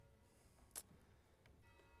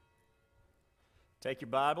Take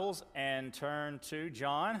your Bibles and turn to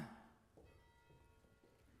John.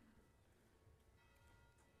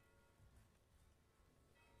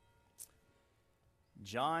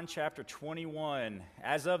 John chapter 21.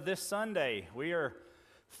 As of this Sunday, we are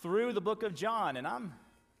through the book of John, and I'm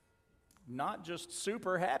not just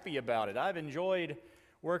super happy about it. I've enjoyed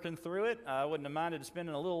working through it. I wouldn't have minded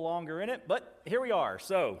spending a little longer in it, but here we are.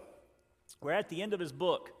 So, we're at the end of his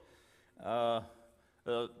book.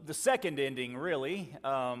 The second ending, really.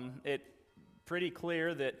 It's pretty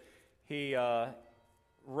clear that he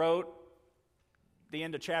wrote the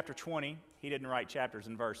end of chapter 20. He didn't write chapters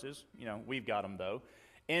and verses. You know, we've got them, though.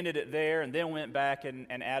 Ended it there and then went back and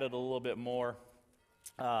added a little bit more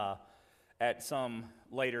at some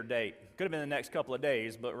later date. Could have been the next couple of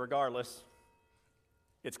days, but regardless,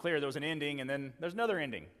 it's clear there was an ending and then there's another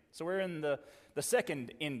ending. So we're in the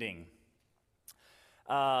second ending.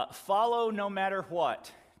 Follow no matter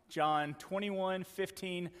what. John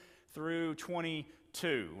 21:15 through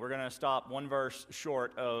 22. We're going to stop one verse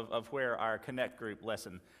short of where our Connect group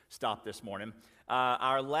lesson stopped this morning.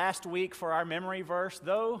 Our last week for our memory verse,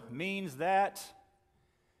 though, means that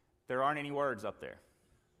there aren't any words up there.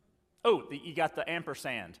 Oh, you got the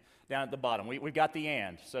ampersand down at the bottom. We've got the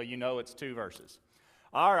and, so you know it's two verses.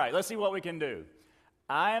 All right, let's see what we can do.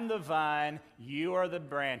 I am the vine, you are the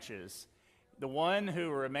branches. The one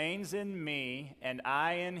who remains in me and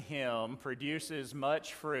I in him produces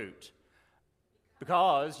much fruit,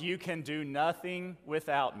 because you can do nothing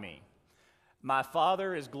without me. My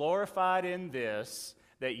Father is glorified in this,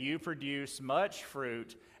 that you produce much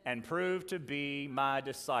fruit and prove to be my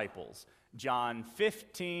disciples. John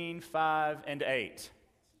 15:5 and 8.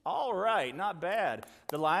 All right, not bad.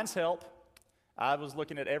 The lines help. I was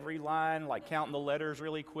looking at every line, like counting the letters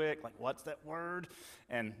really quick, like what's that word?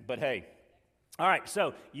 But hey. All right,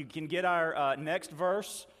 so you can get our next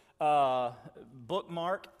verse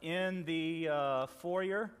bookmark in the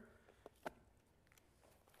foyer.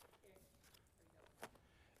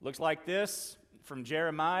 Looks like this from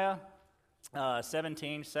Jeremiah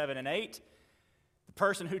 17:7 and 8. The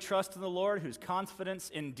person who trusts in the Lord, whose confidence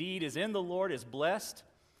indeed is in the Lord, is blessed.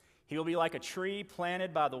 He will be like a tree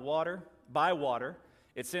planted by water.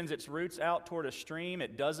 It sends its roots out toward a stream.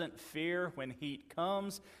 It doesn't fear when heat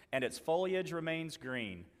comes, and its foliage remains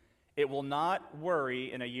green. It will not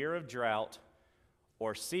worry in a year of drought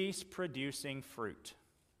or cease producing fruit.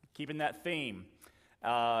 Keeping that theme.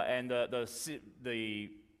 And the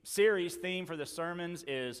series theme for the sermons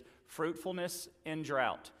is fruitfulness in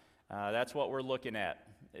drought. That's what we're looking at.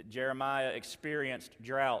 Jeremiah experienced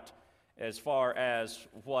drought as far as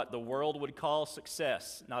what the world would call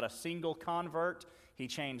success. Not a single convert. He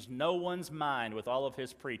changed no one's mind with all of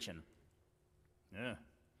his preaching. Yeah.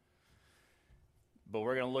 But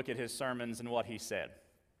we're going to look at his sermons and what he said.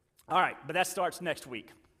 All right, but that starts next week.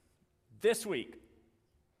 This week,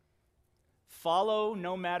 follow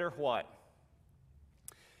no matter what.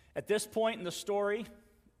 At this point in the story,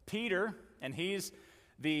 Peter, and he's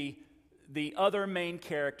the other main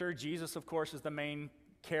character. Jesus, of course, is the main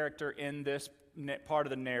character in this part of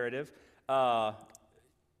the narrative.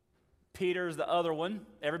 Peter's the other one.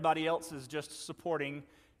 Everybody else is just supporting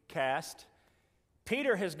cast.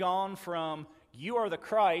 Peter has gone from, you are the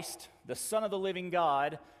Christ, the Son of the living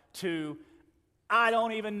God, to, I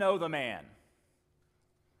don't even know the man,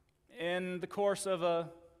 in the course of a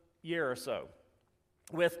year or so,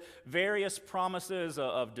 with various promises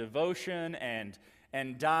of devotion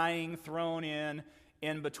and dying thrown in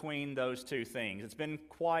between those two things. It's been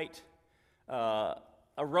quite a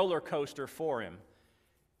roller coaster for him.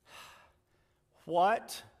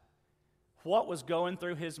 What was going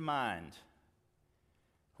through his mind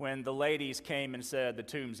when the ladies came and said the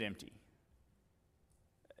tomb's empty?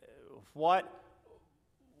 What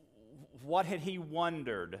had he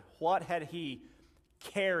wondered? What had he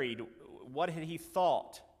carried? What had he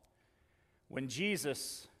thought when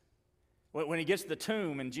when he gets to the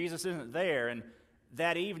tomb and Jesus isn't there, and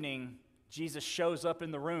that evening Jesus shows up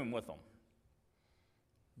in the room with them?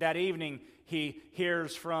 That evening, he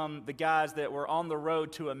hears from the guys that were on the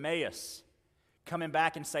road to Emmaus coming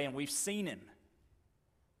back and saying, we've seen him.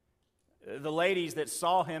 The ladies that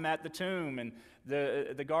saw him at the tomb and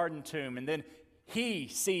the garden tomb, and then he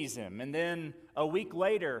sees him. And then a week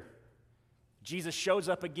later, Jesus shows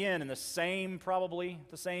up again in probably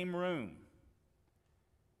the same room.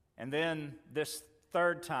 And then this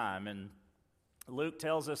third time, and Luke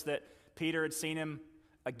tells us that Peter had seen him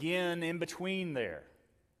again in between there.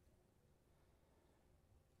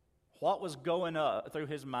 What was going through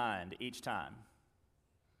his mind each time?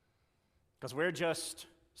 Because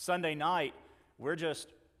Sunday night, we're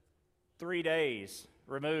just 3 days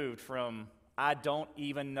removed from I don't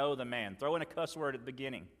even know the man. Throw in a cuss word at the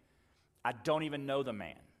beginning. I don't even know the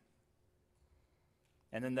man.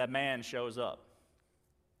 And then that man shows up.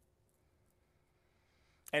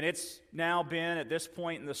 And it's now been, at this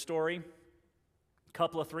point in the story, a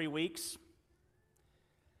couple of 3 weeks.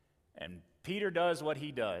 And Peter does what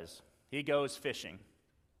he does. He goes fishing.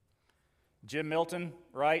 Jim Milton,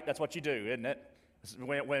 right? That's what you do, isn't it?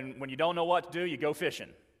 When you don't know what to do, you go fishing.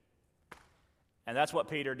 And that's what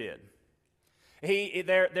Peter did.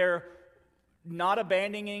 They're not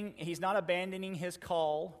abandoning, he's not abandoning his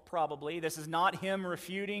call, probably. This is not him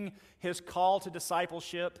refuting his call to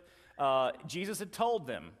discipleship. Jesus had told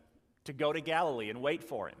them to go to Galilee and wait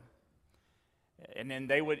for him. And then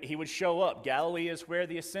he would show up. Galilee is where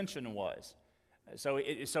the ascension was.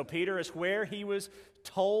 So Peter is where he was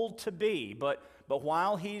told to be. But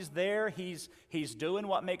while he's there, he's doing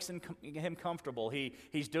what makes him comfortable.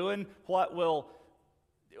 He's doing what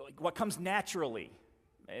comes naturally.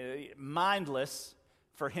 Mindless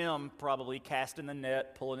for him, probably casting the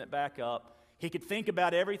net, pulling it back up. He could think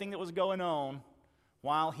about everything that was going on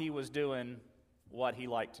while he was doing what he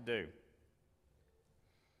liked to do.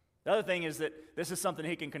 The other thing is that this is something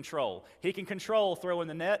he can control. He can control throwing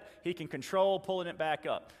the net. He can control pulling it back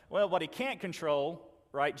up. Well, what he can't control,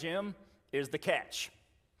 right, Jim, is the catch.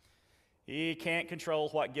 He can't control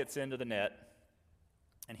what gets into the net,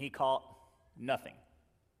 and he caught nothing.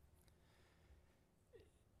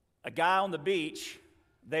 A guy on the beach,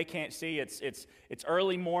 they can't see. It's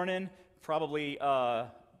early morning, probably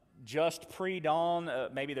just pre-dawn.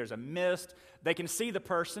 Maybe there's a mist. They can see the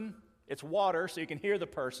person. It's water, so you can hear the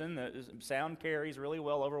person. The sound carries really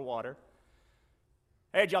well over water.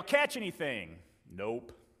 Hey, did y'all catch anything?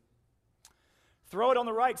 Nope. Throw it on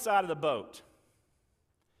the right side of the boat.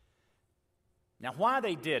 Now, why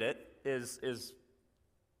they did it is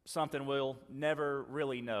something we'll never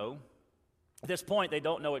really know. At this point, they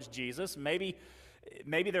don't know it's Jesus. Maybe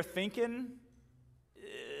they're thinking,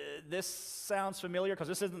 this sounds familiar, because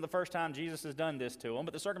this isn't the first time Jesus has done this to them,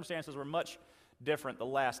 but the circumstances were much different the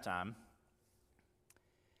last time.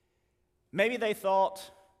 Maybe they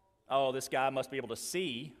thought, oh, this guy must be able to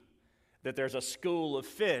see that there's a school of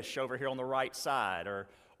fish over here on the right side,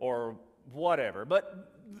 or whatever.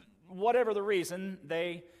 But whatever the reason,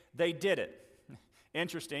 they did it.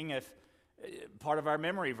 Interesting, if part of our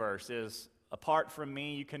memory verse is, apart from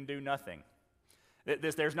me, you can do nothing.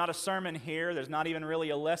 There's not a sermon here. There's not even really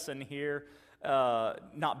a lesson here.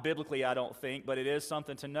 Not biblically, I don't think, but it is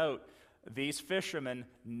something to note. These fishermen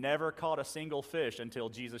never caught a single fish until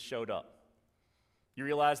Jesus showed up. You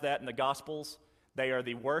realize that in the Gospels? They are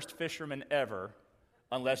the worst fishermen ever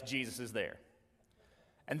unless Jesus is there.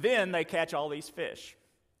 And then they catch all these fish.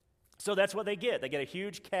 So that's what they get. They get a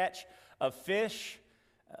huge catch of fish.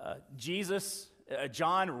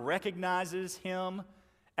 John recognizes him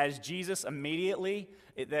as Jesus immediately.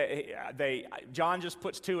 John just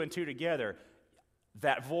puts two and two together.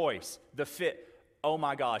 That voice, the fit. Oh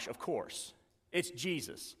my gosh, of course. It's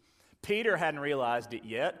Jesus. Peter hadn't realized it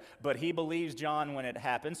yet, but he believes John when it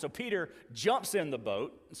happens. So Peter jumps in the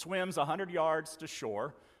boat, swims 100 yards to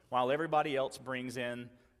shore, while everybody else brings in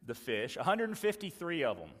the fish. 153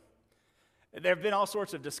 of them. There have been all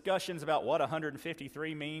sorts of discussions about what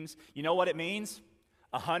 153 means. You know what it means?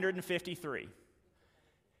 153.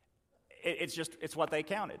 It's what they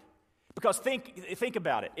counted. Because think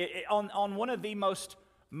about it. On one of the most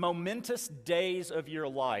momentous days of your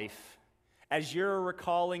life, as you're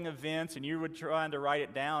recalling events and you were trying to write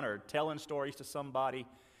it down or telling stories to somebody,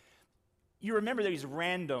 you remember these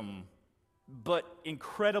random but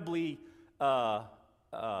incredibly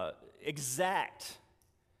exact,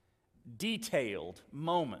 detailed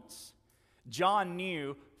moments. John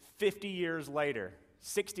knew 50 years later,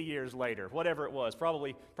 60 years later, whatever it was,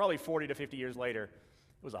 probably 40 to 50 years later,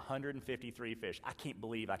 it was 153 fish. I can't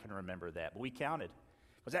believe I can remember that, but we counted.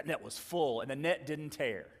 Because that net was full, and the net didn't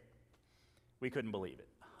tear. We couldn't believe it.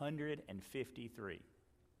 153.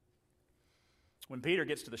 When Peter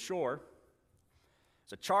gets to the shore,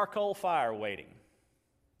 there's a charcoal fire waiting.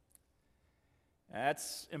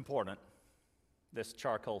 That's important, this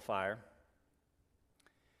charcoal fire.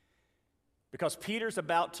 Because Peter's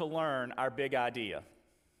about to learn our big idea.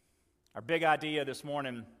 Our big idea this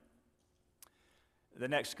morning, the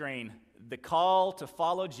next screen, the call to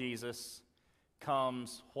follow Jesus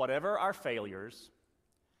comes whatever our failures,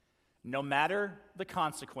 no matter the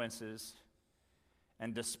consequences,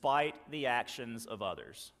 and despite the actions of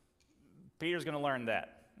others. Peter's going to learn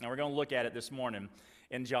that. And we're going to look at it this morning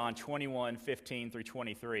in John 21, 15 through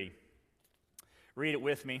 23. Read it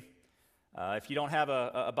with me. If you don't have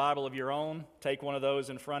a Bible of your own, take one of those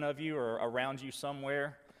in front of you or around you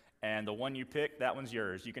somewhere and the one you pick, that one's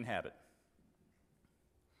yours. You can have it.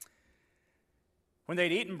 When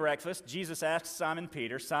they'd eaten breakfast, Jesus asked Simon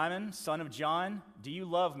Peter, "Simon, son of John, do you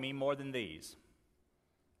love me more than these?"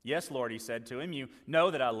 "Yes, Lord," he said to him. "You know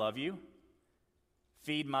that I love you."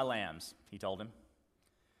 "Feed my lambs," he told him.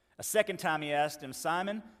 A second time he asked him,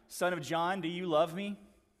 "Simon, son of John, do you love me?"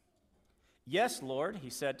 "Yes, Lord," he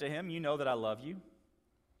said to him. "You know that I love you."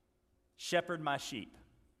 "Shepherd my sheep,"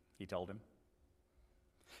 he told him.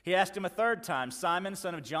 He asked him a third time, "Simon,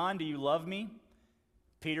 son of John, do you love me?"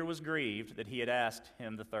 Peter was grieved that he had asked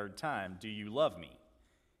him the third time, "Do you love me?"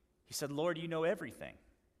 He said, "Lord, you know everything.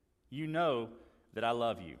 You know that I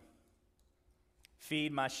love you."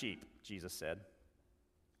 "Feed my sheep," Jesus said.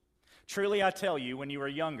 "Truly I tell you, when you were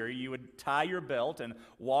younger, you would tie your belt and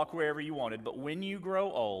walk wherever you wanted, but when you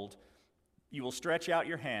grow old, you will stretch out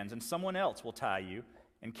your hands, and someone else will tie you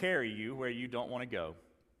and carry you where you don't want to go."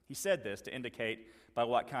 He said this to indicate by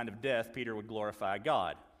what kind of death Peter would glorify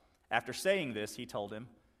God. After saying this, he told him,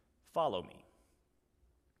 "Follow me."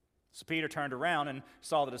 So Peter turned around and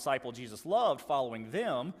saw the disciple Jesus loved following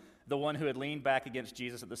them, the one who had leaned back against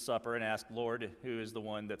Jesus at the supper and asked, "Lord, who is the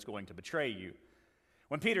one that's going to betray you?"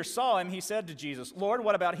 When Peter saw him, he said to Jesus, "Lord,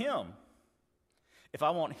 what about him?" "If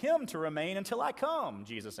I want him to remain until I come,"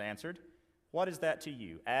 Jesus answered, "what is that to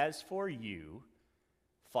you? As for you,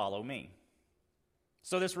 follow me."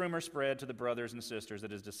 So this rumor spread to the brothers and sisters that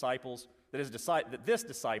this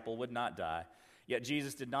disciple would not die. Yet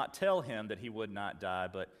Jesus did not tell him that he would not die,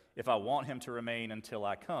 but if I want him to remain until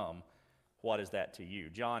I come, what is that to you?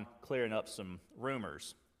 John clearing up some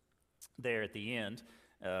rumors there at the end.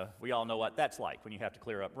 We all know what that's like when you have to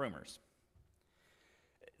clear up rumors.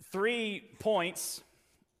 3 points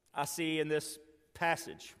I see in this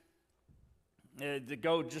passage to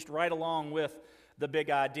go just right along with the big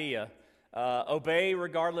idea. Obey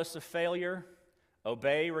regardless of failure,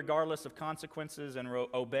 obey regardless of consequences, and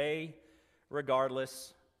obey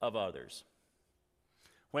regardless of others.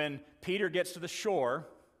 When Peter gets to the shore,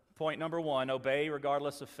 point number 1, obey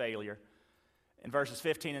regardless of failure. In verses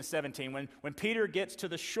 15 and 17, when Peter gets to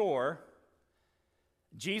the shore,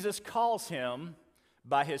 Jesus calls him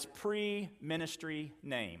by his pre-ministry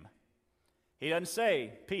name. He doesn't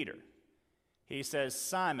say Peter. He says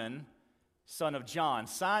Simon, son of John.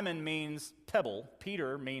 Simon means pebble.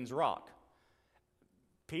 Peter means rock.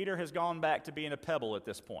 Peter has gone back to being a pebble at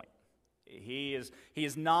this point. He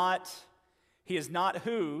is not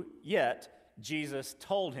who yet Jesus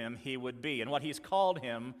told him he would be, and what he's called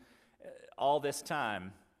him all this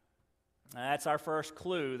time. That's our first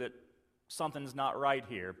clue that something's not right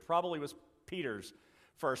here. Probably was Peter's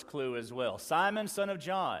first clue as well. Simon, son of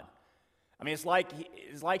John. I mean, it's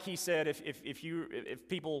like he said, if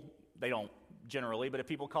people, they don't generally, but if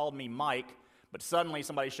people called me Mike, but suddenly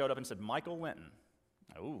somebody showed up and said, "Michael Linton."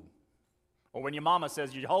 Ooh. Or when your mama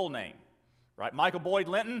says your whole name, right? Michael Boyd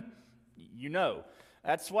Linton, you know.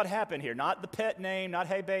 That's what happened here. Not the pet name, not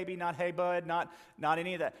hey baby, not hey bud, not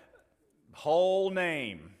any of that. Whole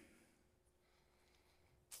name.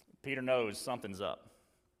 Peter knows something's up.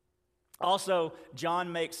 Also,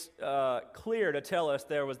 John makes clear to tell us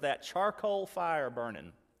there was that charcoal fire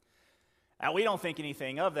burning. Now, we don't think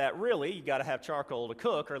anything of that, really. You got to have charcoal to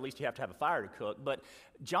cook, or at least you have to have a fire to cook. But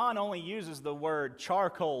John only uses the word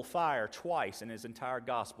charcoal fire twice in his entire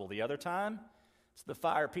gospel. The other time, it's the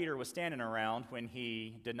fire Peter was standing around when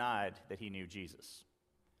he denied that he knew Jesus.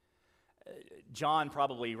 John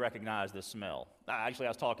probably recognized this smell. Actually, I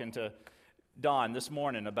was talking to Don this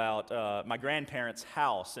morning about my grandparents'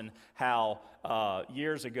 house and how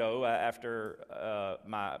years ago, after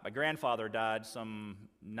my grandfather died, some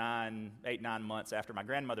 8, 9 months after my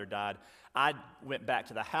grandmother died, I went back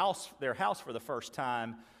to their house for the first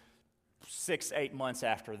time 6, 8 months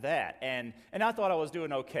after that. And I thought I was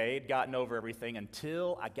doing okay, had gotten over everything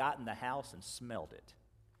until I got in the house and smelled it.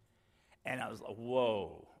 And I was like,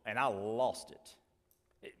 whoa, and I lost it.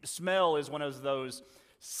 Smell is one of those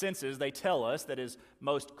senses, they tell us, that is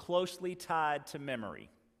most closely tied to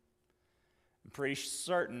memory. I'm pretty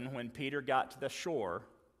certain when Peter got to the shore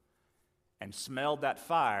and smelled that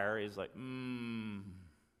fire, he's like,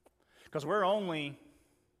 because we're only,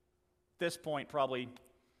 at this point, probably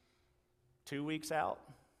 2 weeks out.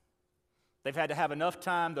 They've had to have enough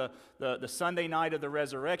time the Sunday night of the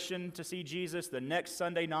resurrection to see Jesus, the next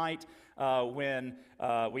Sunday night when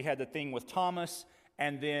we had the thing with Thomas,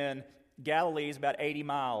 and then Galilee is about 80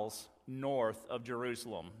 miles north of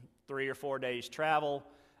Jerusalem, 3 or 4 days travel,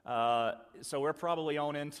 so we're probably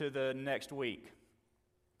on into the next week.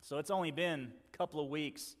 So it's only been a couple of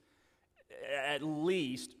weeks, at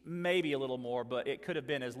least,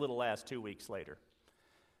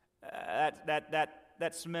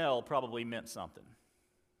 that smell probably meant something.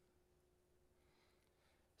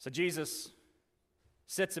 So Jesus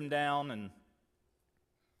sits him down, and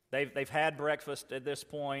they've had breakfast at this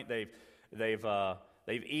point. They've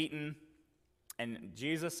eaten, and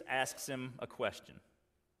Jesus asks him a question.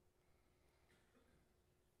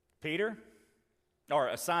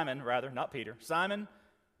 Simon, rather, not Peter. Simon,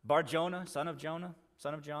 Bar-Jonah, son of John,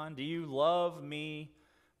 do you love me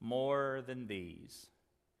more than these?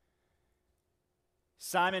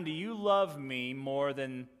 Simon, do you love me more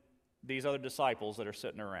than these other disciples that are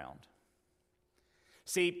sitting around?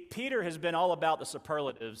 See, Peter has been all about the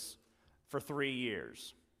superlatives for 3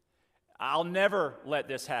 years. I'll never let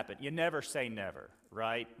this happen. You never say never,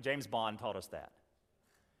 right? James Bond taught us that.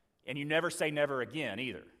 And you never say never again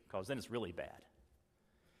either, because then it's really bad.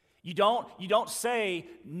 You don't say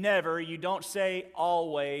never, you don't say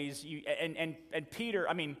always, and Peter,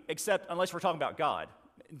 except unless we're talking about God,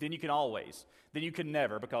 then you can always. Then you can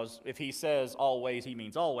never, because if he says always, he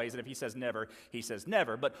means always, and if he says never, he says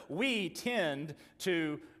never. But we tend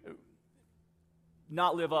to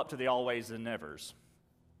not live up to the always and nevers.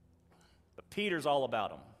 But Peter's all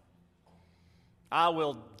about them. I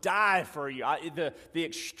will die for you.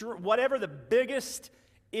 Whatever the biggest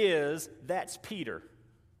is, that's Peter.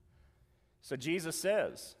 So Jesus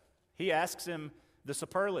says, he asks him the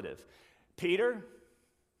superlative. Peter,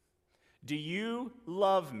 do you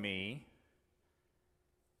love me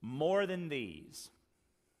more than these?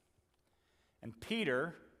 And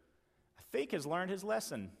Peter, I think, has learned his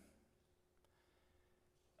lesson.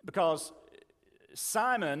 Because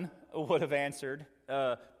Simon would have answered,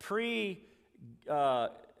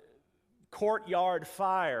 courtyard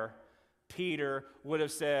fire, Peter would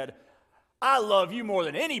have said, I love you more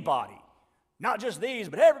than anybody. Not just these,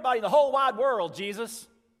 but everybody in the whole wide world, Jesus.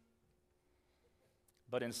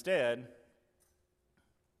 But instead,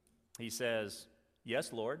 he says,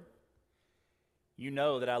 yes, Lord, you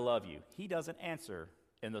know that I love you. He doesn't answer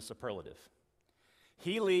in the superlative.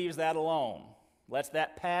 He leaves that alone, lets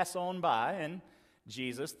that pass on by, and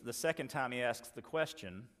Jesus, the second time he asks the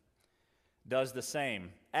question, does the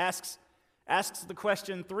same. Asks the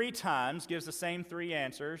question 3 times, gives the same 3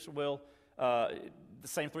 answers, the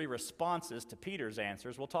same 3 responses to Peter's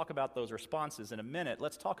answers. We'll talk about those responses in a minute.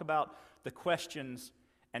 Let's talk about the questions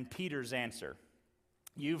and Peter's answer.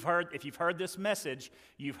 If you've heard this message,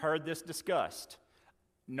 you've heard this discussed.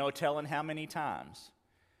 No telling how many times.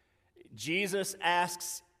 Jesus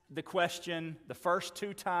asks the question the first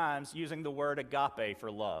 2 times using the word agape for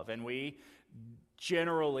love. And we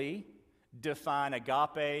generally define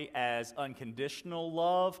agape as unconditional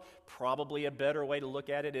love. Probably a better way to look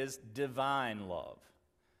at it is divine love.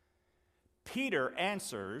 Peter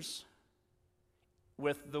answers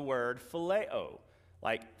with the word phileo,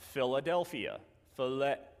 like Philadelphia,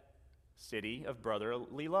 city of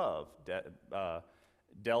brotherly love.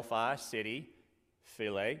 Delphi, city,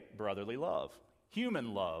 phile, brotherly love.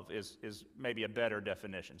 Human love is maybe a better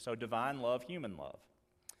definition. So divine love, human love.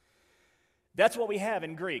 That's what we have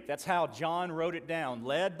in Greek. That's how John wrote it down,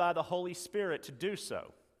 led by the Holy Spirit to do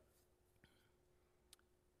so.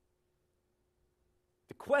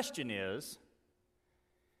 The question is,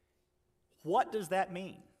 what does that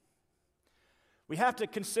mean? We have to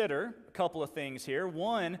consider a couple of things here.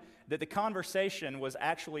 One, that the conversation was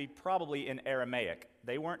actually probably in Aramaic.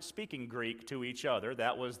 They weren't speaking Greek to each other.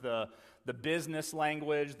 That was the business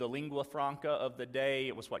language, the lingua franca of the day.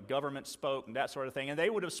 It was what government spoke and that sort of thing. And they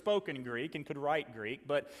would have spoken Greek and could write Greek.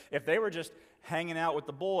 But if they were just hanging out with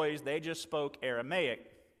the boys, they just spoke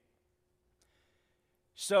Aramaic.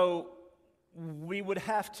 So we would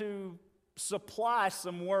have to supply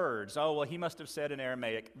some words. Oh, well, he must have said in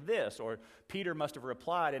Aramaic this, or Peter must have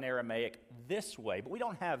replied in Aramaic this way. But we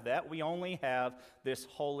don't have that. We only have this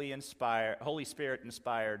Holy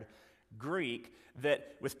Spirit-inspired Greek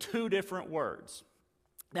that with 2 different words.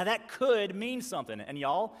 Now, that could mean something. And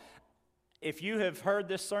y'all, if you have heard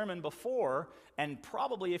this sermon before, and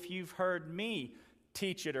probably if you've heard me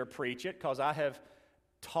teach it or preach it, because I have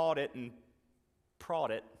taught it and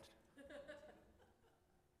prod it,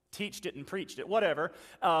 teached it and preached it, whatever.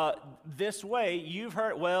 This way, you've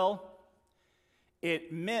heard,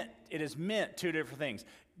 it is meant 2 different things.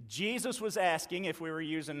 Jesus was asking, if we were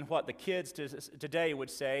using what the kids today would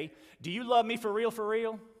say, do you love me for real, for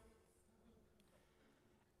real?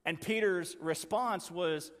 And Peter's response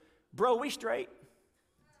was, bro, we straight.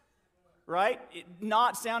 Right? It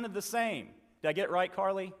not sounded the same. Did I get it right,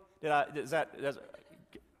 Carly?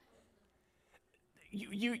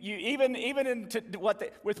 You even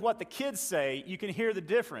with what the kids say, you can hear the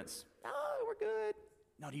difference. Oh, we're good.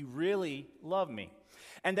 No, do you really love me?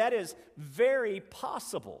 And that is very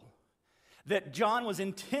possible. That John was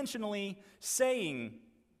intentionally saying,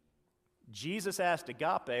 Jesus asked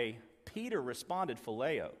agape, Peter responded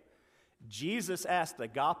phileo. Jesus asked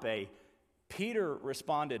agape, Peter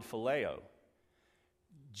responded phileo.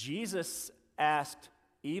 Jesus asked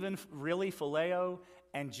even really phileo,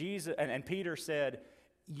 and Peter said,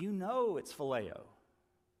 you know it's phileo.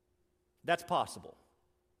 That's possible.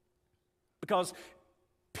 Because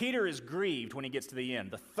Peter is grieved when he gets to the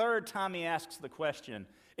end. The third time he asks the question,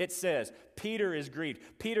 it says, Peter is grieved.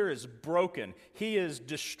 Peter is broken. He is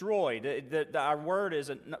destroyed. Our word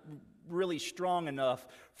isn't really strong enough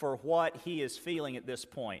for what he is feeling at this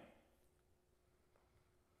point.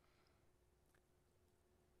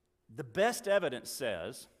 The best evidence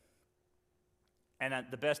says, and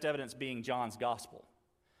the best evidence being John's gospel,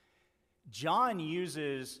 John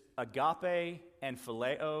uses agape and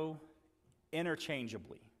phileo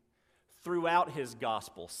interchangeably throughout his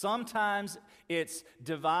gospel. Sometimes it's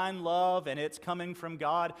divine love and it's coming from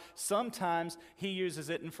God. Sometimes he uses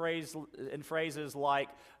it in phrases like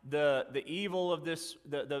the evil of this,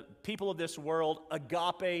 the people of this world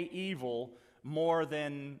agape evil more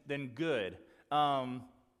than good.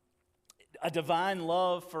 A divine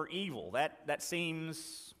love for evil. That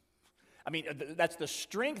seems, I mean, that's the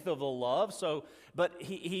strength of the love. So, but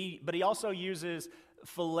he also uses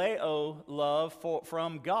phileo love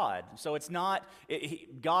from God. So it's not,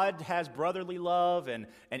 God has brotherly love and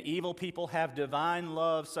evil people have divine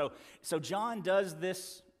love. So John does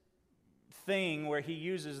this thing where he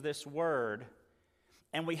uses this word,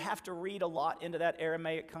 and we have to read a lot into that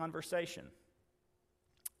Aramaic conversation.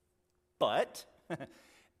 But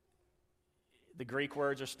the Greek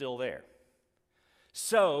words are still there.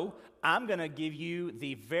 So I'm going to give you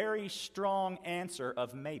the very strong answer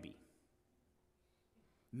of maybe.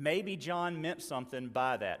 Maybe John meant something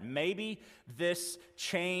by that. Maybe this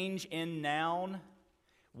change in noun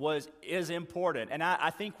is important. And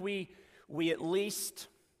I think we at least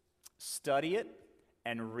study it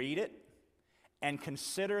and read it and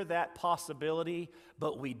consider that possibility,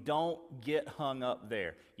 but we don't get hung up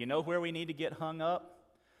there. You know where we need to get hung up?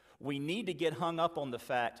 We need to get hung up on the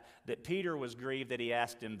fact that Peter was grieved that he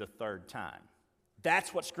asked him the third time.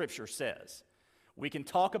 That's what Scripture says. We can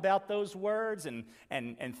talk about those words and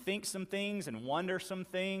think some things and wonder some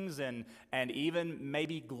things and even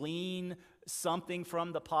maybe glean something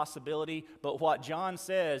from the possibility. But what John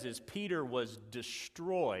says is Peter was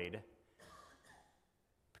destroyed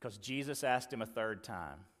because Jesus asked him a third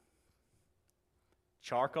time.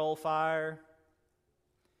 Charcoal fire,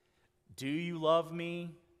 do you love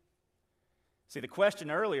me? See, the question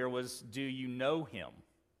earlier was, do you know him?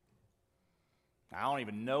 I don't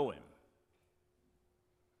even know him.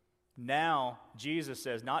 Now, Jesus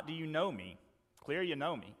says, not do you know me, clear you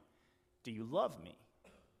know me, do you love me?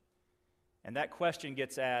 And that question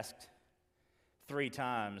gets asked 3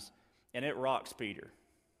 times, and it rocks Peter.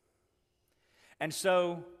 And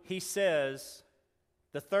so he says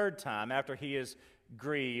the third time, after he is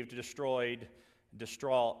grieved, destroyed,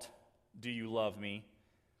 distraught, do you love me?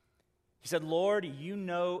 He said, Lord, you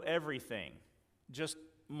know everything. Just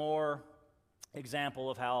more example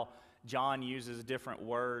of how John uses different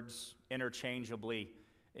words interchangeably.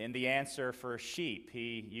 In the answer for sheep,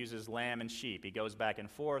 he uses lamb and sheep. He goes back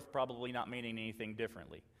and forth, probably not meaning anything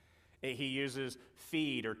differently. He uses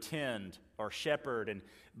feed or tend or shepherd,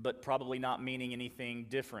 but probably not meaning anything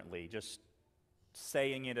differently, just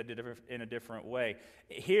saying it in a different way.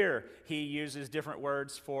 Here, he uses different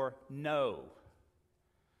words for know.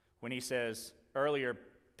 When he says, earlier,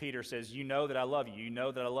 Peter says, you know that I love you, you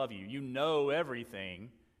know that I love you, you know everything.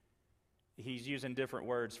 He's using different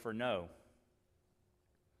words for know.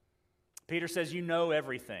 Peter says, you know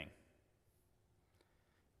everything.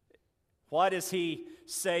 What is he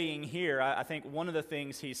saying here? I think one of the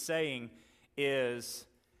things he's saying is,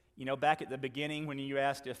 you know, back at the beginning when you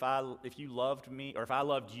asked if you loved me, or if I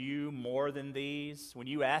loved you more than these, when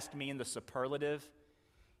you asked me in the superlative,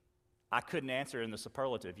 I couldn't answer in the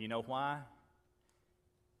superlative. You know why?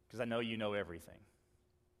 Because I know you know everything.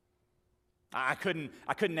 I couldn't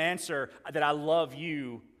answer that I love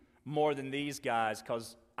you more than these guys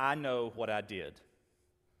because I know what I did.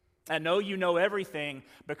 I know you know everything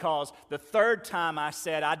because the third time I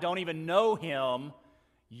said I don't even know him,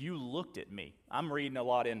 you looked at me. I'm reading a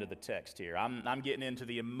lot into the text here. I'm getting into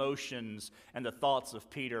the emotions and the thoughts of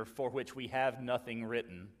Peter for which we have nothing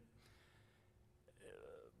written.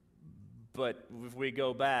 But if we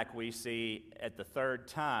go back, we see at the third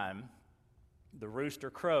time, the rooster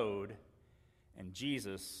crowed, and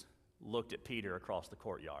Jesus looked at Peter across the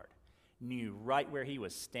courtyard. Knew right where he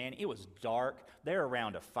was standing. It was dark. They're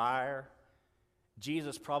around a fire.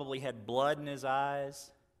 Jesus probably had blood in his eyes.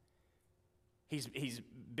 He's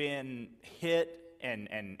been hit and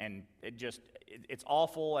it's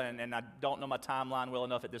awful, and I don't know my timeline well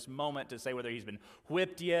enough at this moment to say whether he's been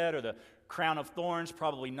whipped yet or the crown of thorns.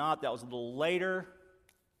 Probably not. That was a little later.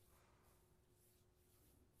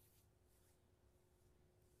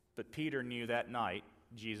 But Peter knew that night,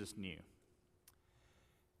 Jesus knew.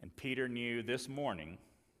 And Peter knew this morning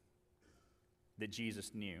that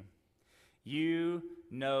Jesus knew. You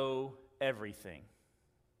know everything.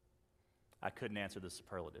 I couldn't answer the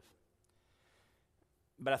superlative.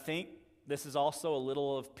 But I think this is also a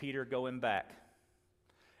little of Peter going back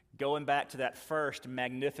to that first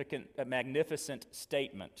magnificent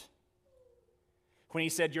statement. When he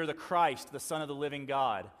said, "You're the Christ, the Son of the living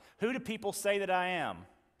God." Who do people say that I am?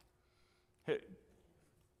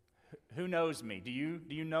 Who knows me? Do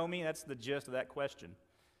you know me? That's the gist of that question.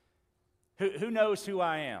 Who knows who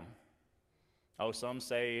I am? Oh, some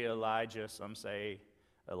say Elijah, some say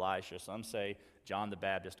Elisha, some say John the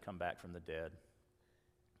Baptist come back from the dead.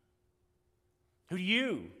 Who do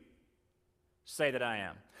you say that I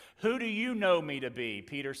am? Who do you know me to be?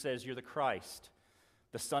 Peter says, "You're the Christ,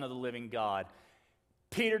 the Son of the living God."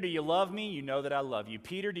 Peter, do you love me? You know that I love you.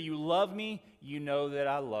 Peter, do you love me? You know that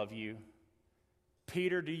I love you.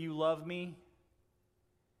 Peter, do you love me?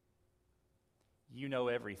 You know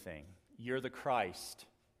everything. You're the Christ,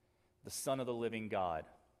 the Son of the living God.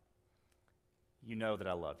 You know that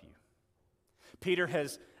I love you. Peter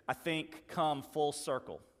has, I think, come full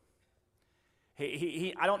circle.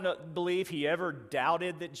 I don't believe he ever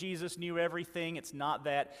doubted that Jesus knew everything. It's not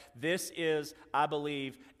that. This is, I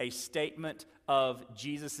believe, a statement of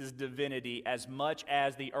Jesus' divinity as much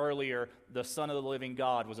as the earlier, the Son of the living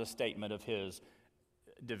God, was a statement of his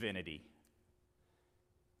divinity.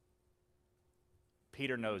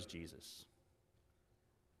 Peter knows Jesus.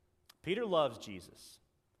 Peter loves Jesus.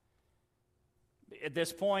 At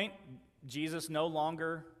this point, Jesus no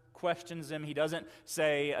longer questions him. He doesn't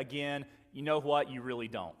say again, "You know what? You really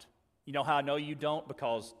don't." You know how I know you don't?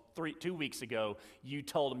 Because 2 weeks ago, you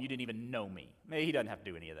told him you didn't even know me. Maybe he doesn't have to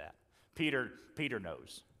do any of that. Peter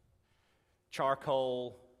knows.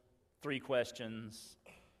 Charcoal, 3 questions.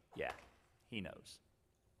 Yeah, he knows.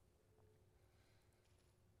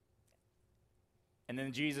 And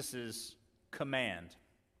then Jesus' command,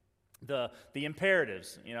 the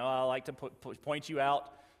imperatives. You know, I like to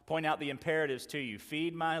point out the imperatives to you.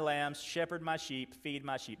 Feed my lambs, shepherd my sheep, feed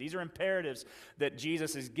my sheep. These are imperatives that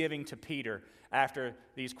Jesus is giving to Peter after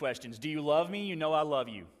these questions. Do you love me? You know I love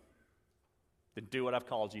you. Then do what I've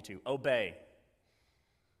called you to. Obey.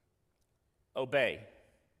 Obey.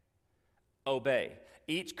 Obey.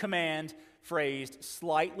 Each command, phrased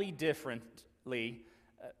slightly differently,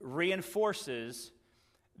 reinforces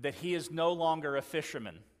that he is no longer a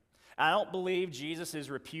fisherman. I don't believe Jesus is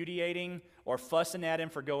repudiating or fussing at him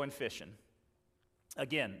for going fishing.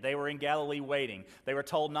 Again, they were in Galilee waiting. They were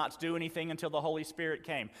told not to do anything until the Holy Spirit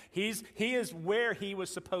came. He is where he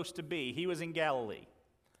was supposed to be. He was in Galilee.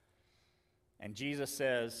 And Jesus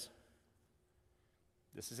says,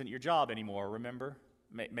 this isn't your job anymore, remember?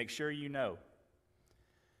 Make sure you know.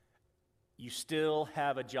 You still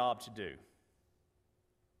have a job to do.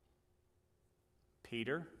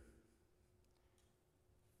 Peter,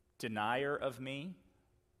 denier of me,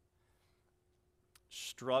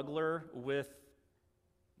 struggler with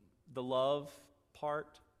the love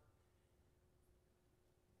part,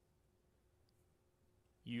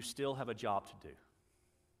 you still have a job to do.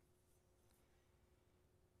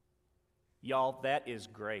 Y'all, that is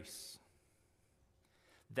grace.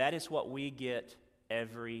 That is what we get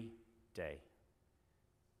every day.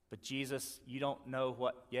 But Jesus, you don't know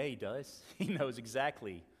what, yeah, he does. He knows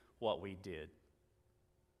exactly what we did.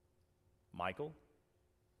 Michael,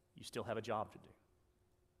 you still have a job to do.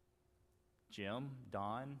 Jim,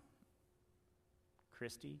 Don,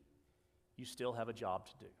 Christy, you still have a job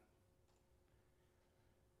to do.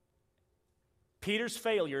 Peter's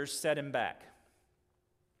failures set him back.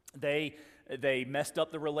 They messed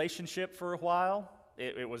up the relationship for a while.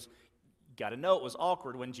 It was, got to know, it was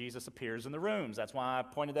awkward when Jesus appears in the rooms. That's why I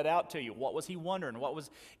pointed that out to you. What was he wondering?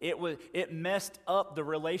 It messed up the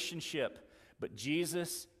relationship. But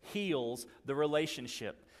Jesus heals the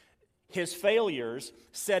relationship. His failures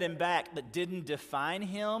set him back, but didn't define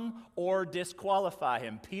him or disqualify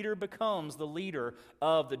him. Peter becomes the leader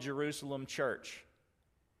of the Jerusalem church.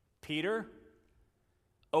 Peter,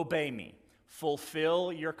 obey me.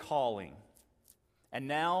 Fulfill your calling. And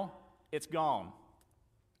now it's gone.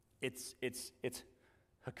 It's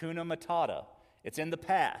Hakuna Matata. It's in the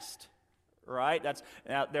past, right?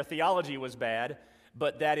 Now, their theology was bad,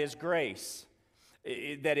 but that is grace.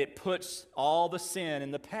 That it puts all the sin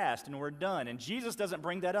in the past and we're done. And Jesus doesn't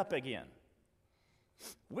bring that up again.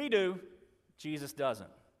 We do. Jesus doesn't.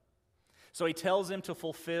 So he tells him to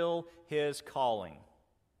fulfill his calling.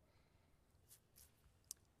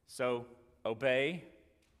 So obey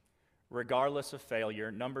regardless of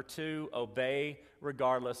failure. Number 2, obey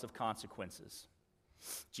regardless of consequences.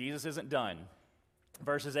 Jesus isn't done.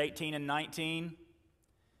 Verses 18 and 19.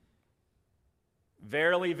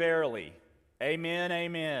 Verily, verily. Amen,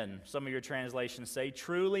 amen. Some of your translations say,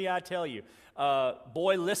 truly I tell you.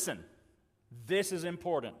 Boy, listen. This is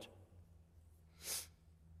important.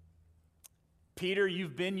 Peter,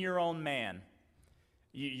 you've been your own man.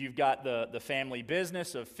 You've got the family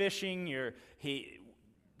business of fishing.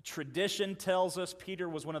 Tradition tells us Peter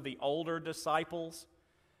was one of the older disciples.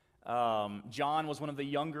 John was one of the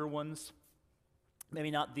younger ones. Maybe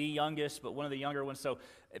not the youngest, but one of the younger ones. So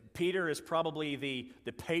Peter is probably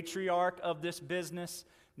the patriarch of this business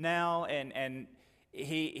now, and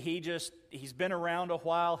he's been around a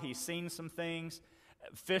while. He's seen some things.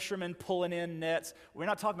 Fishermen pulling in nets. We're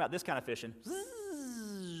not talking about this kind of fishing.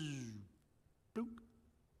 Boop.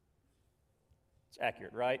 It's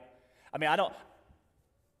accurate, right? I mean,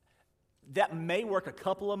 that may work a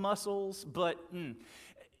couple of muscles, but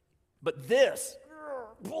this,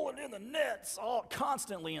 pulling in the nets all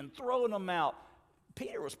constantly and throwing them out,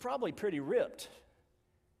 Peter was probably pretty ripped.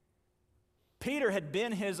 Peter had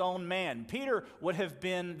been his own man. Peter would have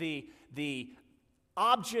been the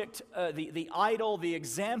object, the idol, the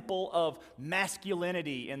example of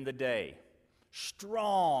masculinity in the day.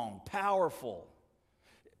 Strong, powerful.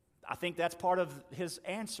 I think that's part of his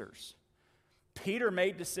answers. Peter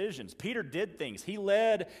made decisions. Peter did things. He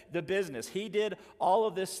led the business. He did all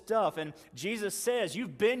of this stuff. And Jesus says,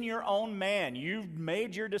 you've been your own man. You've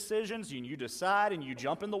made your decisions, and you decide, and you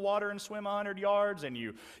jump in the water and swim 100 yards, and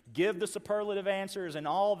you give the superlative answers and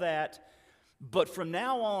all that. But from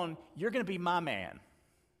now on, you're going to be my man.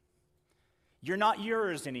 You're not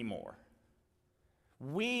yours anymore.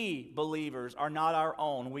 We, believers, are not our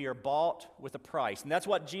own. We are bought with a price. And that's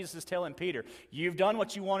what Jesus is telling Peter. You've done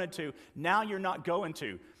what you wanted to. Now you're not going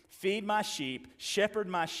to. Feed my sheep, shepherd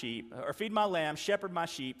my sheep, or feed my lamb, shepherd my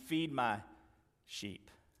sheep, feed my sheep.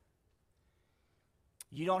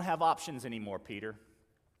 You don't have options anymore, Peter.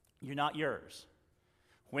 You're not yours.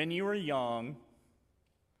 When you were young,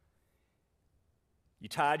 you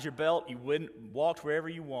tied your belt, you walked wherever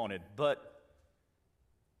you wanted, but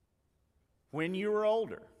when you are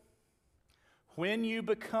older, when you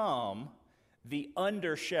become the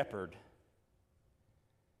under shepherd,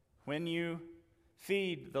 when you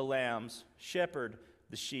feed the lambs, shepherd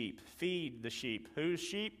the sheep, feed the sheep. Whose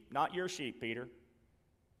sheep? Not your sheep, Peter.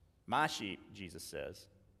 My sheep, Jesus says.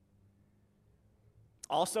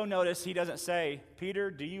 Also notice he doesn't say,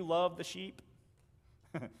 Peter, do you love the sheep?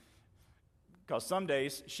 Because some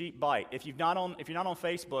days sheep bite. If you're not on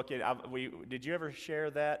Facebook, did you ever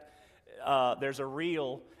share that? There's a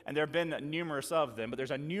reel, and there have been numerous of them, but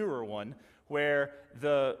there's a newer one where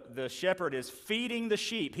the shepherd is feeding the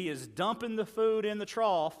sheep. He is dumping the food in the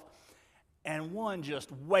trough, and one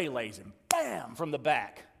just waylays him, bam, from the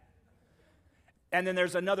back. And then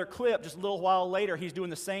there's another clip just a little while later. He's doing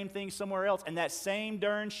the same thing somewhere else, and that same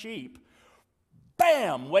darn sheep,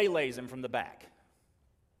 bam, waylays him from the back.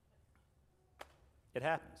 It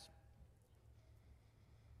happens.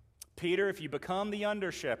 Peter, if you become the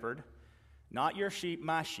under shepherd, not your sheep,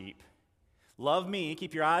 my sheep. Love me,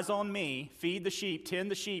 keep your eyes on me, feed the sheep,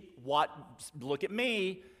 tend the sheep. Look at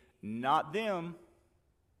me, not them.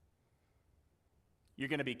 You're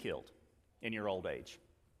going to be killed in your old age.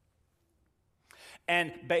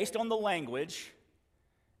 And based on the language,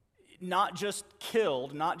 not just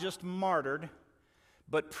killed, not just martyred,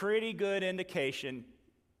 but pretty good indication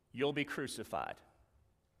you'll be crucified.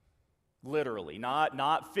 Literally,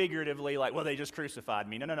 not figuratively, like, well, they just crucified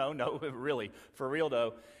me. No, really. For real,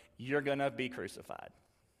 though, you're going to be crucified.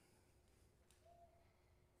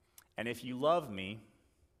 And if you love me,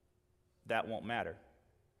 that won't matter.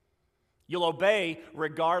 You'll obey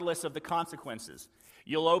regardless of the consequences.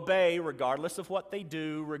 You'll obey regardless of what they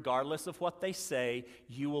do, regardless of what they say.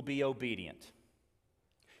 You will be obedient.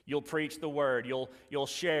 You'll preach the word, you'll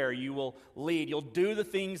share, you will lead, you'll do the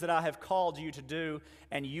things that I have called you to do,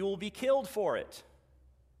 and you will be killed for it.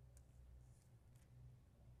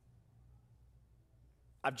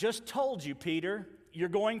 I've just told you, Peter, you're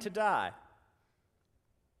going to die.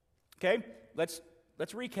 Okay, let's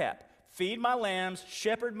recap. Feed my lambs,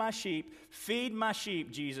 shepherd my sheep, feed my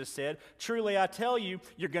sheep, Jesus said. Truly I tell you,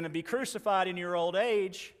 you're going to be crucified in your old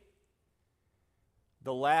age.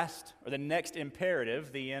 The next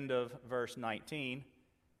imperative, the end of verse 19,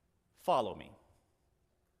 follow me.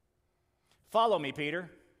 Follow me, Peter.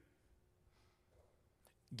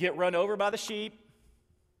 Get run over by the sheep,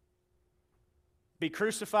 Be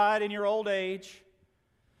crucified in your old age.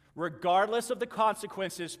 Regardless of the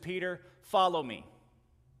consequences, Peter, follow me.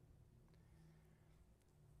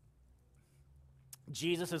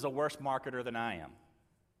 Jesus is a worse marketer than I am.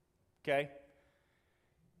 Okay?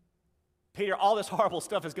 Peter, all this horrible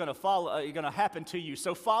stuff is going to happen to you,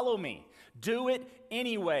 so follow me. Do it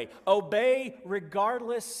anyway. Obey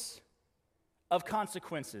regardless of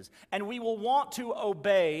consequences. And we will want to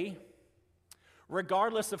obey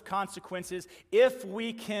regardless of consequences if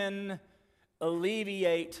we can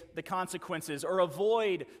alleviate the consequences or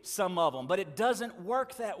avoid some of them. But it doesn't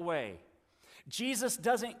work that way. Jesus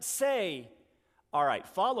doesn't say, all right,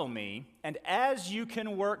 follow me, and as you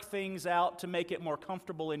can work things out to make it more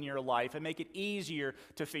comfortable in your life and make it easier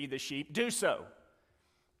to feed the sheep, do so.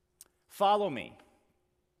 Follow me.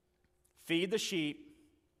 Feed the sheep.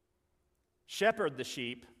 Shepherd the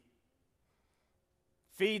sheep.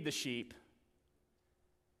 Feed the sheep.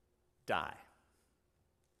 Die.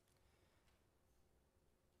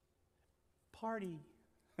 Party.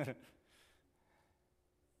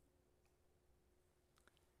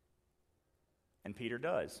 And Peter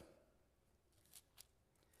does.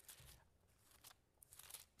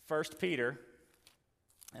 1 Peter,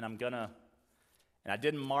 and I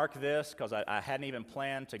didn't mark this because I hadn't even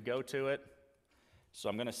planned to go to it, so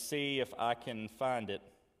I'm going to see if I can find it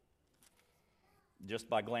just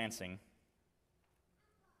by glancing.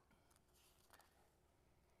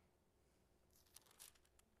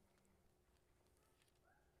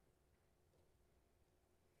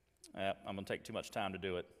 I'm going to take too much time to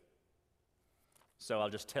do it. So I'll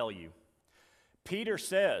just tell you. Peter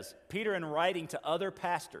in writing to other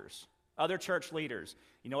pastors, other church leaders,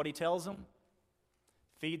 you know what he tells them?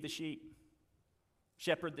 Feed the sheep.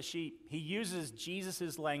 Shepherd the sheep. He uses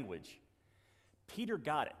Jesus' language. Peter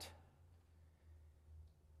got it.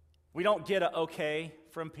 We don't get a okay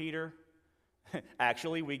from Peter.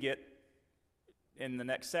 Actually, in the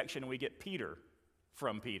next section, we get Peter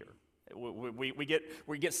from Peter. We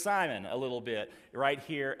get Simon a little bit right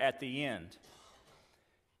here at the end.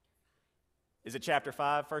 Is it chapter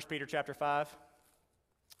 5, 1 Peter chapter 5?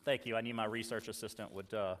 Thank you. I knew my research assistant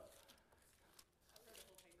would,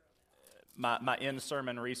 my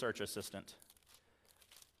in-sermon research assistant.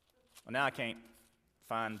 Well, now I can't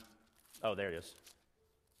find, oh, there it is.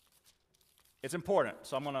 It's important,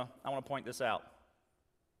 so I want to point this out.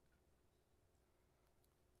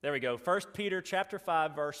 There we go. 1 Peter chapter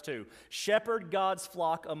 5, verse 2. Shepherd God's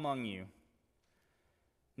flock among you,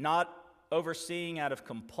 not overseeing out of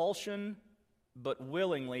compulsion, but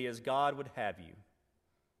willingly as God would have you.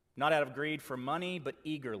 Not out of greed for money, but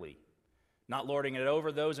eagerly. Not lording it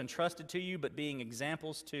over those entrusted to you, but being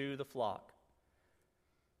examples to the flock.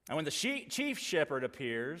 And when the chief shepherd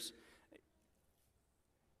appears,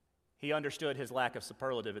 he understood his lack of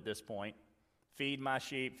superlative at this point. Feed my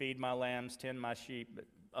sheep, feed my lambs, tend my sheep, but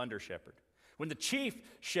under shepherd. When the chief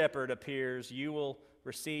shepherd appears, you will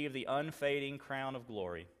receive the unfading crown of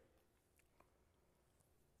glory.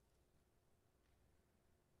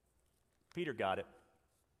 Peter got it.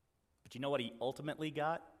 But you know what he ultimately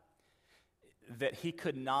got? That he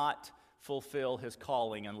could not fulfill his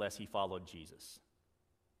calling unless he followed Jesus.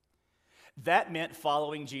 That meant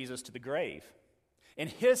following Jesus to the grave. In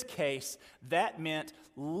his case, that meant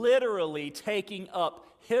literally taking up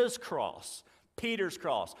his cross, Peter's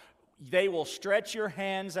cross. They will stretch your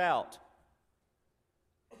hands out,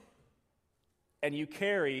 and you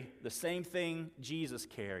carry the same thing Jesus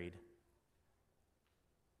carried,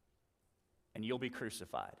 and you'll be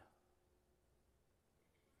crucified.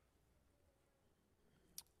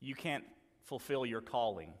 You can't fulfill your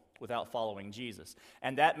calling without following Jesus.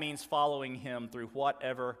 And that means following him through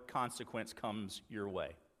whatever consequence comes your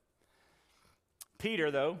way.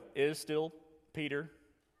 Peter, though, is still Peter.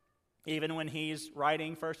 Even when he's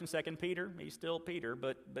writing 1st and 2nd Peter, he's still Peter.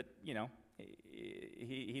 But you know,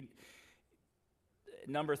 he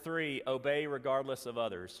number 3, obey regardless of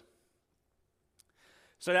others.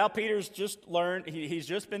 So now Peter's just learned, he's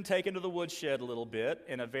just been taken to the woodshed a little bit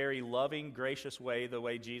in a very loving, gracious way, the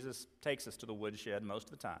way Jesus takes us to the woodshed most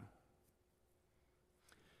of the time.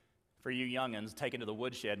 For you youngins, taken to the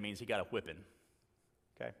woodshed means he got a whipping.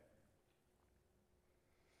 Okay?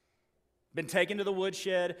 Been taken to the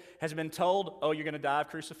woodshed, has been told, oh, you're going to die of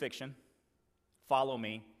crucifixion. Follow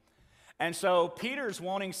me. And so Peter's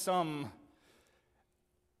wanting some,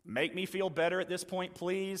 make me feel better at this point,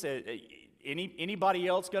 please. Anybody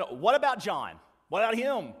else gonna? What about John? What about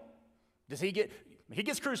him? He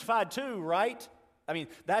gets crucified too, right? I mean,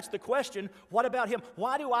 that's the question. What about him?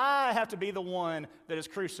 Why do I have to be the one that is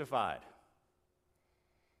crucified?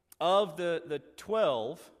 Of the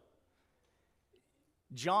 12,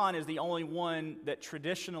 John is the only one that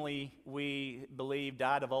traditionally we believe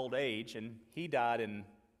died of old age, and he died in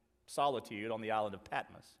solitude on the island of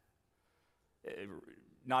Patmos.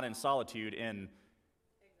 Not in solitude, in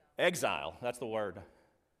exile. That's the word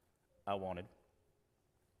I wanted.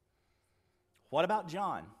 What about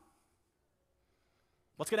John?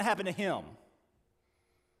 What's going to happen to him?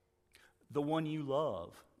 The one you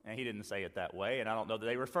love. And he didn't say it that way, and I don't know that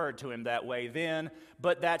they referred to him that way then,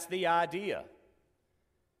 but that's the idea.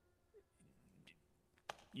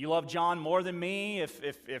 You love John more than me if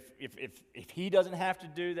he doesn't have to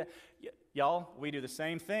do that. Y'all, we do the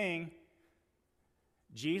same thing.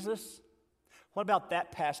 Jesus, what about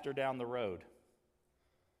that pastor down the road?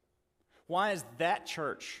 Why is that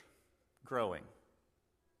church growing?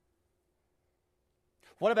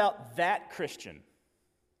 What about that Christian?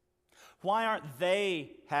 Why aren't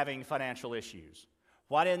they having financial issues?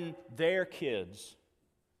 Why didn't their kids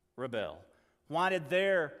rebel? Why did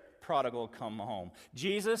their prodigal come home?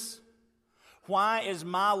 Jesus, why is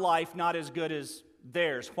my life not as good as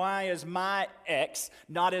theirs? Why is my ex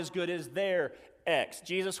not as good as their ex?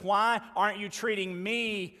 Jesus, why aren't you treating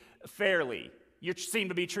me fairly? You seem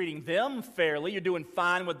to be treating them fairly. You're doing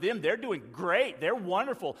fine with them. They're doing great. They're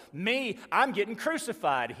wonderful. Me, I'm getting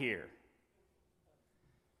crucified here.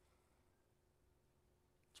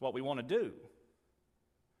 It's what we want to do.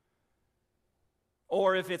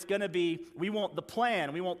 Or if it's going to be, we want the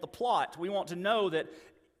plan, we want the plot, we want to know that,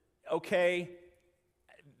 okay,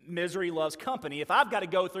 misery loves company. If I've got to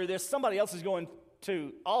go through this, somebody else is going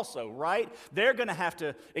to also, right? They're going to have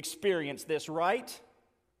to experience this, right?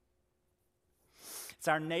 It's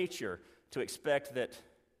our nature to expect that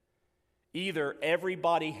either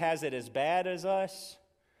everybody has it as bad as us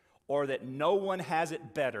or that no one has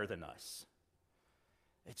it better than us.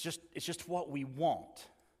 It's just what we want.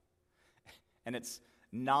 And it's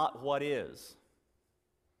not what is.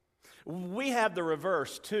 We have the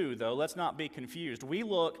reverse too, though. Let's not be confused. We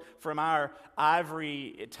look from our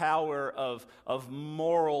ivory tower of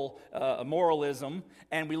moralism,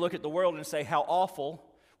 and we look at the world and say, how awful.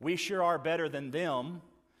 We sure are better than them.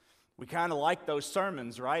 We kind of like those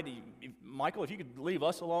sermons, right? Michael, if you could leave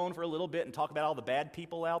us alone for a little bit and talk about all the bad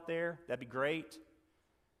people out there, that'd be great.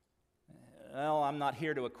 Well, I'm not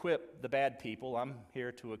here to equip the bad people. I'm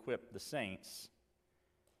here to equip the saints.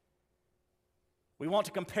 We want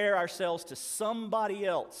to compare ourselves to somebody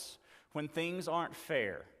else when things aren't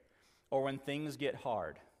fair or when things get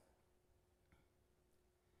hard.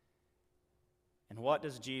 And what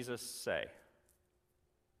does Jesus say?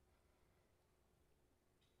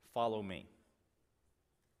 Follow me.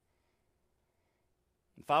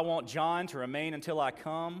 If I want John to remain until I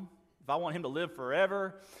come, if I want him to live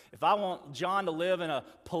forever, if I want John to live in a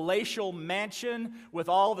palatial mansion with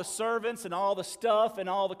all the servants and all the stuff and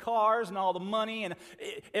all the cars and all the money, and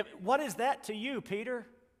what is that to you, Peter?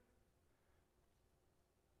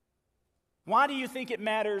 Why do you think it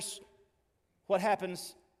matters what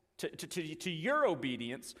happens to your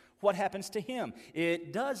obedience, what happens to him?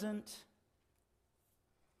 It doesn't.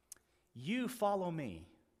 You follow me.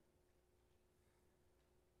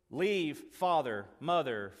 Leave father,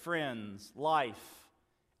 mother, friends, life,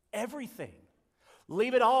 everything.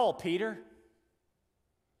 Leave it all, Peter.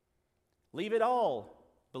 Leave it all,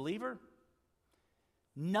 believer.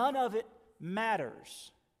 None of it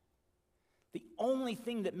matters. The only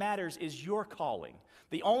thing that matters is your calling.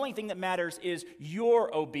 The only thing that matters is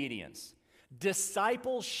your obedience.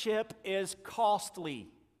 Discipleship is costly.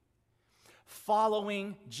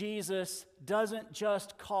 Following Jesus doesn't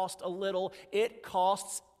just cost a little, it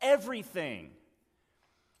costs everything.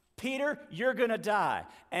 Peter, you're going to die,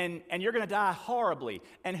 and you're going to die horribly,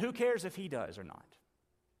 and who cares if he does or not?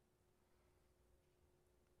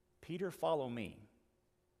 Peter, follow me.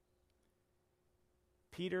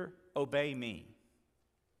 Peter, obey me.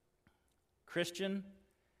 Christian,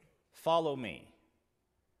 follow me.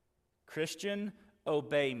 Christian,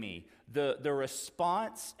 obey me. The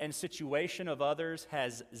response and situation of others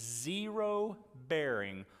has zero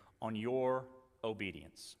bearing on your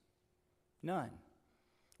obedience. None.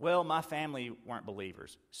 Well, my family weren't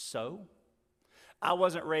believers. So? I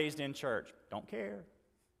wasn't raised in church. Don't care.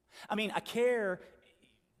 I mean, I care.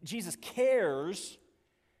 Jesus cares,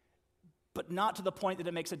 but not to the point that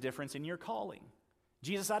it makes a difference in your calling.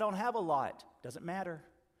 Jesus, I don't have a lot. Doesn't matter.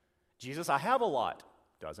 Jesus, I have a lot.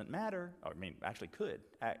 Doesn't matter. I mean, actually could,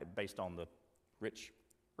 based on the rich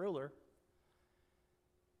ruler.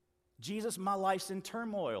 Jesus, my life's in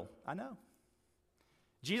turmoil. I know.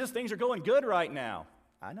 Jesus, things are going good right now.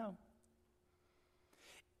 I know.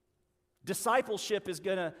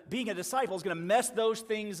 being a disciple is going to mess those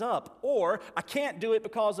things up. Or I can't do it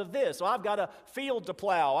because of this. So I've got a field to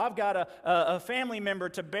plow. I've got a family member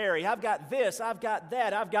to bury. I've got this. I've got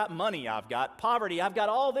that. I've got money. I've got poverty. I've got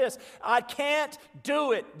all this. I can't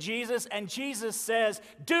do it, Jesus. And Jesus says,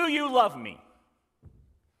 do you love me?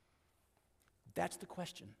 That's the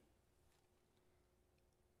question.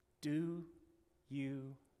 Do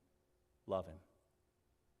you love him?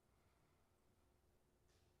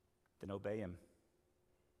 Then obey him.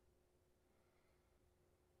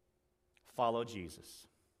 Follow Jesus.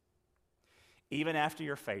 Even after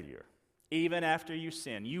your failure, even after you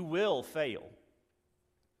sin, you will fail.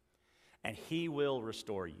 And he will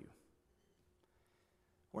restore you.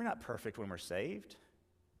 We're not perfect when we're saved,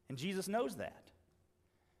 and Jesus knows that.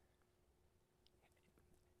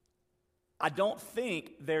 I don't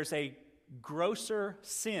think there's a grosser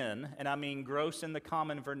sin, and I mean gross in the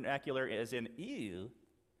common vernacular as in ew,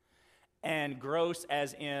 and gross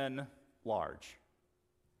as in large,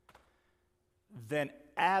 than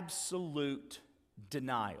absolute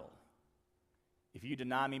denial. If you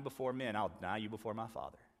deny me before men, I'll deny you before my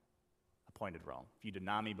Father. I pointed wrong. If you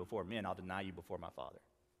deny me before men, I'll deny you before my Father.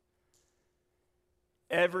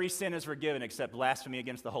 Every sin is forgiven except blasphemy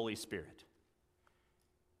against the Holy Spirit.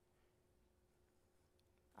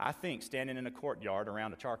 I think standing in a courtyard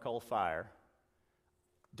around a charcoal fire,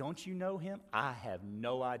 don't you know him? I have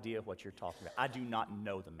no idea what you're talking about. I do not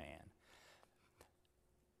know the man.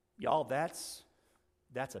 Y'all, that's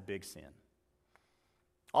a big sin.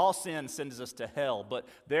 All sin sends us to hell, but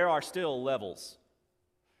there are still levels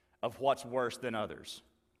of what's worse than others.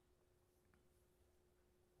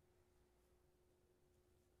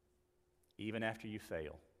 Even after you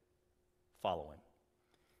fail, follow him.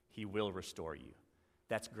 He will restore you.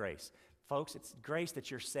 That's grace. Folks, it's grace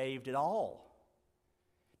that you're saved at all.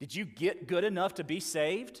 Did you get good enough to be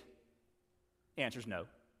saved? The answer's no.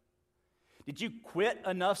 Did you quit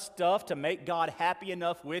enough stuff to make God happy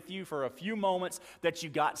enough with you for a few moments that you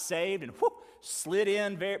got saved and whoop, slid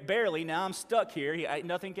in barely, now I'm stuck here,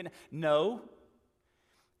 nothing can... No.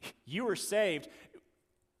 You were saved.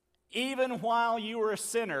 Even while you were a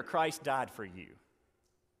sinner, Christ died for you.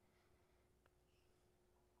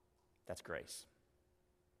 That's grace.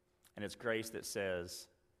 And it's grace that says,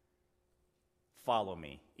 follow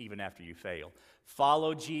me even after you fail.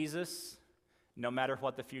 Follow Jesus no matter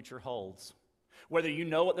what the future holds. Whether you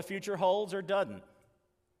know what the future holds or doesn't.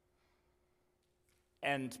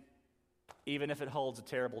 And even if it holds a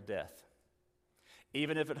terrible death.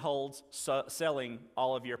 Even if it holds selling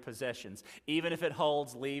all of your possessions. Even if it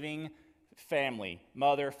holds leaving family,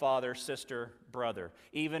 mother, father, sister, brother.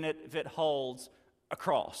 Even if it holds a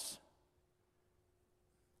cross.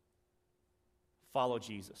 Follow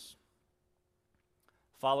Jesus.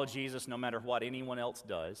 Follow Jesus no matter what anyone else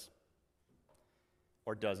does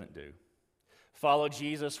or doesn't do. Follow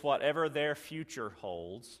Jesus whatever their future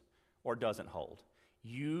holds or doesn't hold.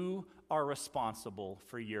 You are responsible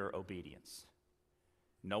for your obedience.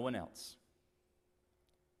 No one else.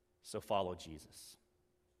 So follow Jesus.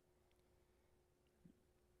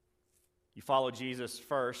 You follow Jesus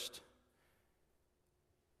first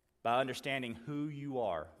by understanding who you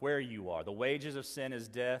are, where you are. The wages of sin is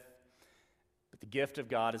death, but the gift of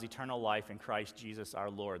God is eternal life in Christ Jesus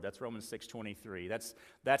our Lord. That's Romans 6:23.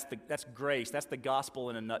 That's grace. That's the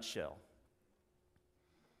gospel in a nutshell.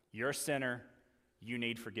 You're a sinner. You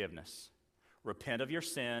need forgiveness. Repent of your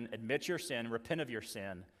sin. Admit your sin. Repent of your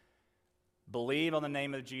sin. Believe on the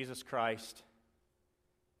name of Jesus Christ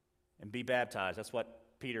and be baptized. That's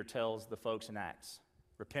what Peter tells the folks in Acts.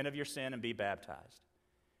 Repent of your sin and be baptized.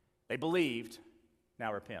 They believed,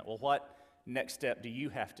 now repent. Well, what next step do you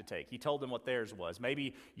have to take? He told them what theirs was.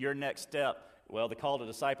 Maybe your next step, well, the call to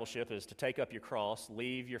discipleship is to take up your cross,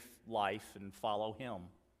 leave your life, and follow him.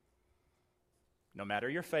 No matter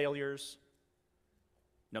your failures,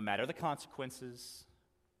 no matter the consequences,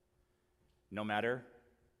 no matter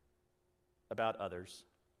about others,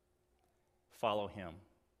 follow him.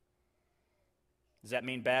 Does that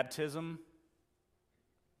mean baptism?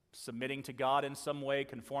 Submitting to God in some way,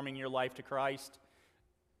 conforming your life to Christ?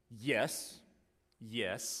 Yes,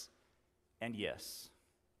 yes, and yes.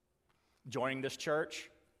 Joining this church?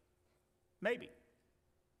 Maybe.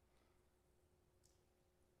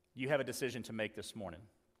 You have a decision to make this morning.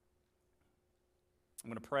 I'm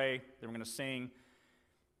going to pray, then we're going to sing.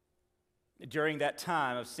 During that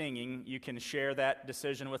time of singing, you can share that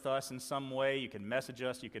decision with us in some way. You can message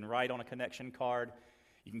us. You can write on a connection card.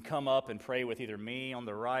 You can come up and pray with either me on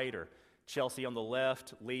the right or Chelsea on the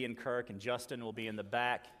left. Lee and Kirk and Justin will be in the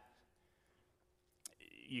back.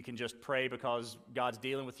 You can just pray because God's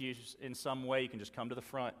dealing with you in some way. You can just come to the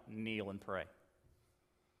front, kneel, and pray.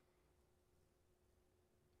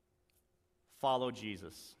 Follow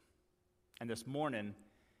Jesus. And this morning,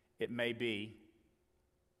 it may be,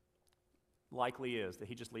 likely is, that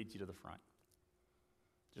he just leads you to the front.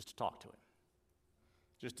 Just to talk to him.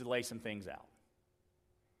 Just to lay some things out.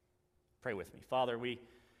 Pray with me. Father, we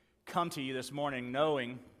come to you this morning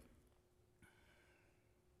knowing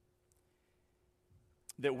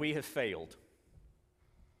that we have failed.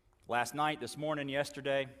 Last night, this morning,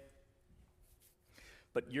 yesterday.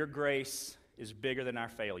 But your grace is bigger than our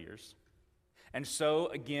failures. And so,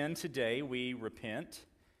 again, today, we repent.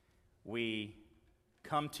 We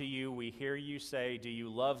come to you. We hear you say, do you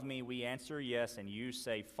love me? We answer yes, and you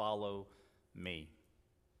say, follow me.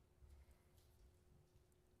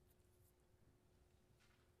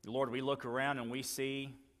 Lord, we look around and we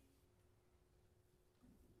see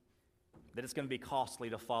that it's going to be costly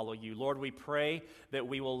to follow you. Lord, we pray that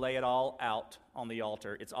we will lay it all out on the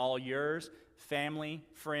altar. It's all yours, family,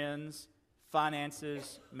 friends,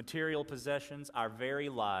 finances, material possessions, our very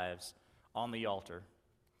lives on the altar.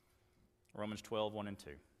 Romans 12, 1 and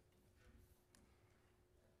 2.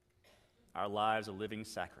 Our lives a living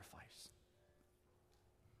sacrifice.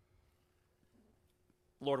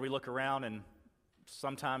 Lord, we look around and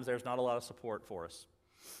sometimes there's not a lot of support for us.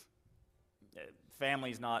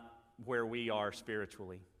 Family's not where we are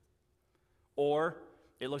spiritually. Or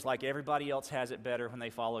it looks like everybody else has it better when they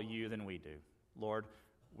follow you than we do. Lord,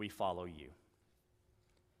 we follow you.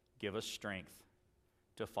 Give us strength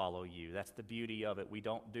to follow you. That's the beauty of it. We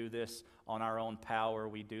don't do this on our own power.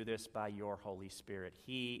 We do this by your Holy Spirit.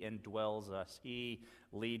 He indwells us. He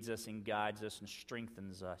leads us and guides us and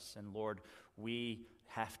strengthens us. And Lord, we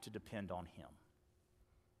have to depend on him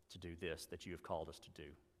to do this that you have called us to do.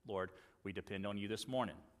 Lord, we depend on you this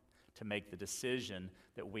morning to make the decision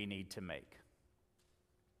that we need to make.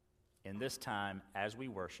 In this time, as we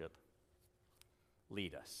worship,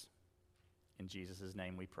 lead us. In Jesus'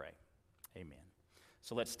 name we pray. Amen.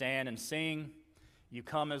 So let's stand and sing, You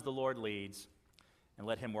Come as the Lord Leads, and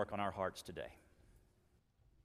let him work on our hearts today.